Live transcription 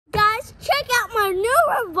Check out my new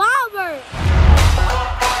revolver.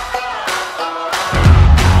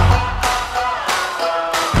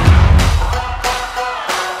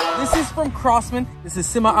 This is from Crosman. This is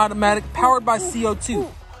semi-automatic, powered by CO2.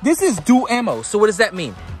 This is dual ammo. So what does that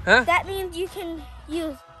mean? Huh? That means you can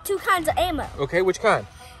use 2 kinds of ammo. Okay, which kind?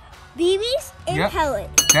 BBs and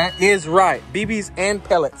pellets. That is right. BBs and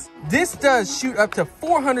pellets. This does shoot up to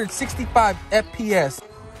 465 FPS.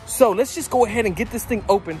 So let's just go ahead and get this thing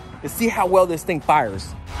open and see how well this thing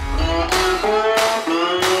fires.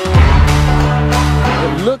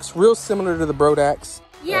 It looks real similar to the Brodax.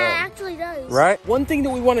 Yeah, it actually does. Right? One thing that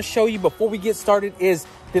we want to show you before we get started is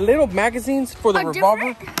the little magazines for the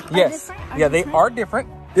revolver. Yes. Yeah, they are different.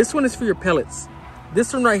 This one is for your pellets.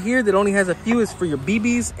 This one right here that only has a few is for your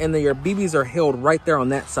BBs, and then your BBs are held right there on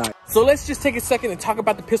that side. So let's just take a second and talk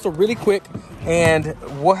about the pistol really quick, and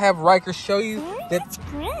we'll have Ryker show you That's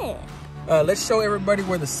great. Let's show everybody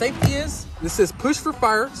where the safety is. This says push for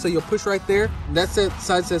fire, so you'll push right there. That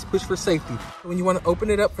side says push for safety. When you want to open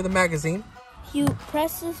it up for the magazine, You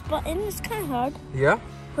press this button. It's kind of hard. yeah.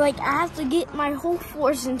 Like, I have to get my whole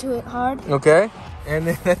force into it hard. Okay. And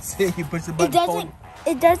then that's it. You push the button.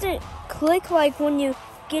 It doesn't click like when you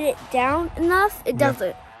get it down enough. It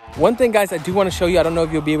doesn't. One thing, guys, I do want to show you. I don't know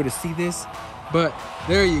if you'll be able to see this, but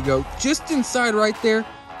there you go. Just inside right there,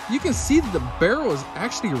 you can see that the barrel is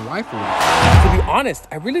actually rifled. To be honest,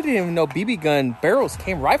 I really didn't even know BB gun barrels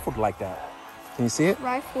came rifled like that. Can you see it?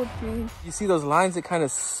 Rifled means. You see those lines that kind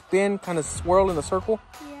of spin, kind of swirl in a circle?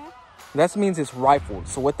 Yeah. That means it's rifled.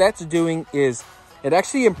 So what that's doing is it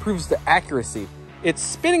actually improves the accuracy. It's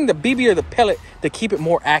spinning the BB or the pellet to keep it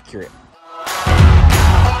more accurate.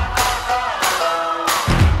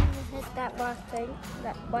 Hit that black thing.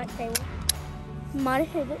 That black thing. Might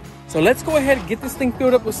hit it. So let's go ahead and get this thing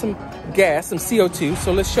filled up with some gas, some CO2.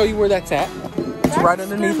 So let's show you where that's at. It's right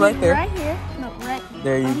underneath right there. Right here. No, right.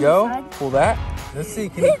 There you go. Pull that. Let's see.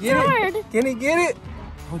 Can he get hard. it? Can he get it?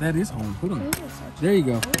 Oh, that is hard. Hold on. There you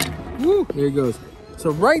go. Woo, there he goes.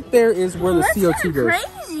 So right there is where the CO2 goes.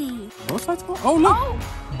 Crazy. Both sides come off? Oh, look.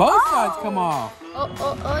 Both sides come off.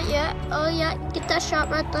 Oh, yeah. Oh, yeah. Get that shot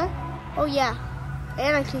right there. Oh, yeah.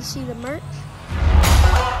 And I can see the merch.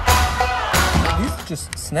 These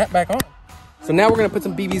just snap back on. So now we're going to put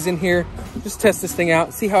some BBs in here. Just test this thing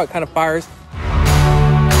out. See how it kind of fires.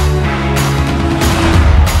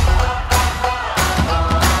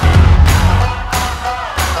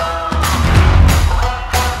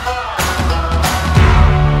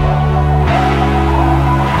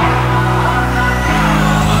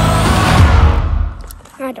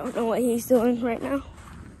 I don't know what he's doing right now.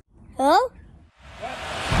 Hello?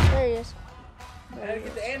 There he is. Gotta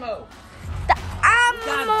get the ammo. The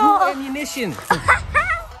Got ammo! dual ammunition.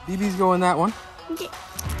 BBs go in that one.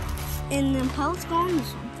 And then pellets go on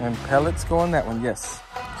this one. And pellets go on that one, yes.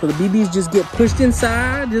 So the BBs just get pushed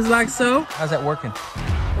inside, just like so. How's that working?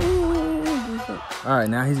 All right,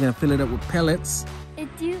 now he's gonna fill it up with pellets. If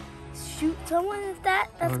you shoot someone with that,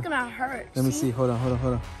 that's gonna hurt. Let me see, hold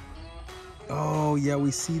on. Oh, yeah,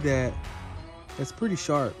 we see that. That's pretty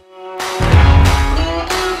sharp. We're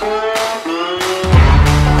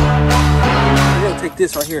gonna take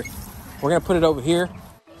this right here. We're gonna put it over here.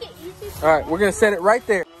 All right, we're gonna set it right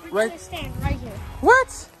there. We're gonna stand right here.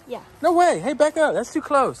 What? Yeah. No way. Hey, back up. That's too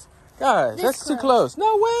close. Guys, that's too close.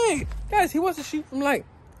 No way. Guys, he wants to shoot from like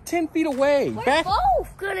 10 feet away. We're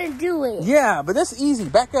both gonna do it. Yeah, but that's easy.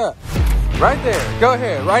 Back up. Right there. Go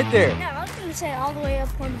ahead. Right there. No, I was gonna say all the way up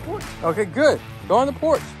on the porch. Okay, good. Go on the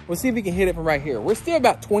porch. We'll see if we can hit it from right here. We're still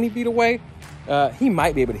about 20 feet away. He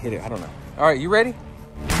might be able to hit it. I don't know. All right, you ready?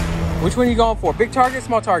 Which one are you going for? Big target,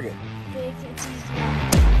 small target? Big, it's easy.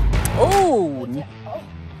 Oh.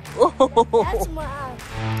 Oh. That's my eye.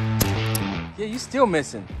 Yeah, you still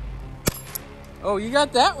missing. Oh, you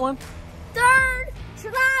got that one. Third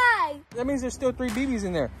try. That means there's still 3 BBs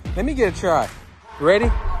in there. Let me get a try.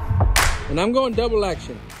 Ready? And I'm going double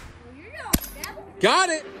action. Got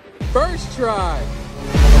it. First try.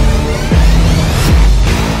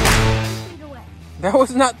 That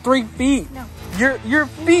was not 3 feet. No. Your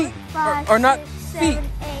feet are not feet. 7,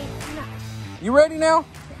 8, 9. You ready now?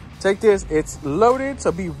 Take this. It's loaded,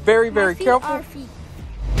 so be very, very careful. Our feet.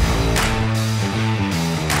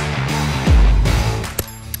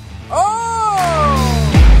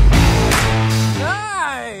 Oh!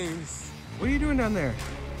 Nice. What are you doing down there?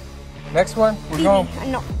 Next one, we're going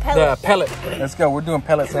Pellet. the pellet. Let's go. We're doing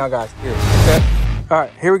pellets now, guys. Here. Okay. All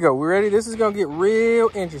right, here we go. We ready? This is gonna get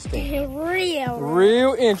real interesting.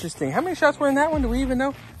 Real interesting. How many shots were in that one? Do we even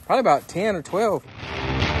know? Probably about 10 or 12.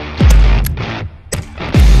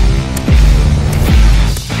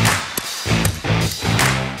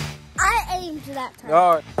 I flames that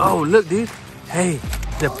time. Oh, look, dude. Hey,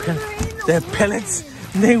 the pellets,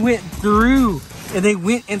 they went through and they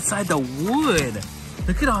went inside the wood.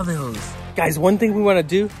 Look at all those. Guys, one thing we want to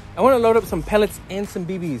do, I want to load up some pellets and some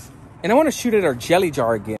BBs. And I want to shoot at our jelly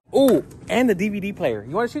jar again. Oh, and the DVD player.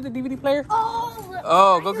 You want to shoot the DVD player?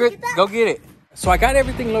 Oh, go get it. So I got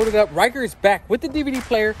everything loaded up. Ryker is back with the DVD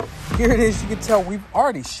player. Here it is. You can tell we've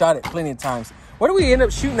already shot it plenty of times. What did we end up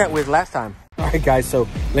shooting that with last time? All right, guys, so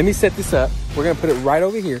let me set this up. We're going to put it right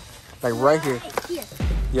over here. Like right here.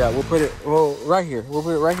 Yeah, we'll put it right here. We'll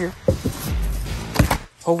put it right here.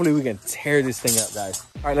 Hopefully we can tear this thing up, guys.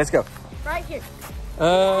 All right, let's go. Right here.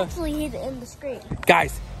 Actually hit it in the screen.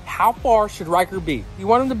 Guys, how far should Ryker be? You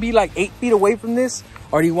want him to be like 8 feet away from this?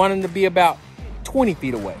 Or do you want him to be about 20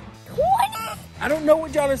 feet away? 20? I don't know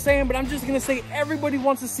what y'all are saying, but I'm just going to say everybody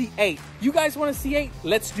wants to see 8. You guys want to see 8?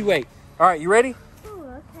 Let's do 8. All right, you ready? Ooh,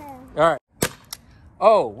 okay. All right.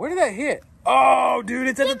 Oh, where did that hit? Oh, dude,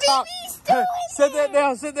 it's at the top. Set that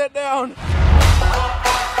down. Set that down.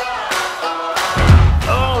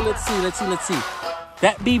 Oh, let's see.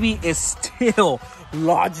 That BB is still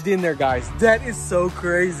lodged in there, guys. That is so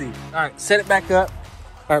crazy. All right, set it back up.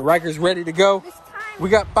 All right, Ryker's ready to go. We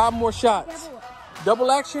got 5 more shots. Double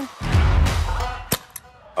action.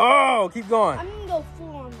 Oh, keep going. I'm gonna go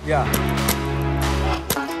full on. Yeah.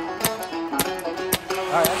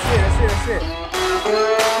 All right, that's it.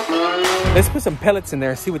 Let's put some pellets in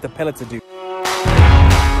there and see what the pellets will do. All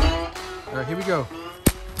right, here we go.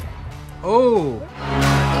 Oh.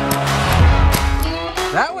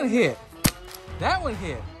 That one hit. That one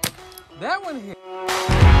hit. That one hit.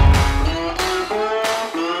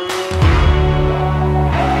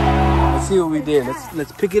 Let's see what we did.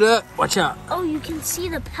 Let's pick it up. Watch out. Oh, you can see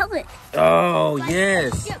the pellet. Oh,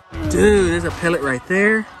 yes. Dude, there's a pellet right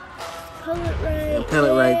there. A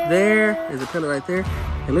pellet right there. There's a pellet right there.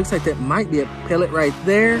 It looks like that might be a pellet right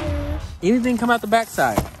there. Anything come out the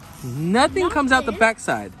backside? Nothing comes out the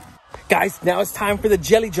backside. Guys, now it's time for the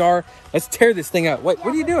jelly jar. Let's tear this thing out. Wait,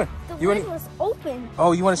 what are you doing? The lid was open.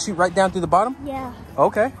 Oh, you want to shoot right down through the bottom? Yeah.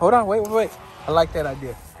 Okay, hold on. Wait. I like that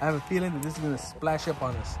idea. I have a feeling that this is going to splash up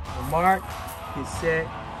on us. Mark, get set,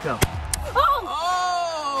 go.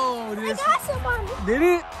 Oh! I got some on it. Did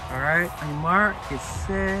it? All right, mark, get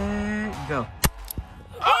set, go.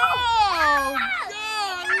 Oh!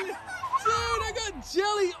 God! Dude, I got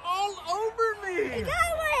jelly all over me. It got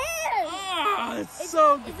in my hair. Oh, it's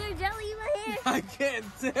so good. Is there jelly in my hair? I can't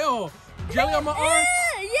tell. Jelly on my arm?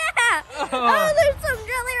 Yeah. Oh, there's some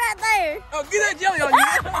jelly right there. Oh, get that jelly on you.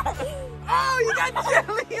 Oh, you got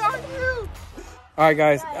jelly on you. All right,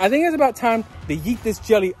 guys. I think it's about time to yeet this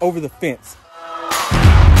jelly over the fence.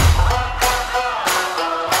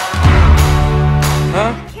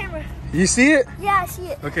 Huh? Camera. You see it? Yeah, I see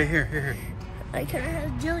it. Okay, here. I kind of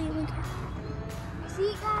have jelly in my camera. See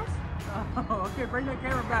it, guys? Oh, okay, bring that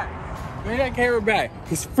camera back.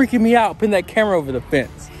 He's freaking me out putting that camera over the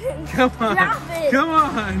fence. Come on. Drop it. Come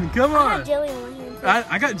on. I got jelly in my hand.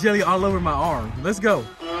 I got jelly all over my arm. Let's go.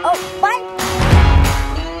 Oh, bye.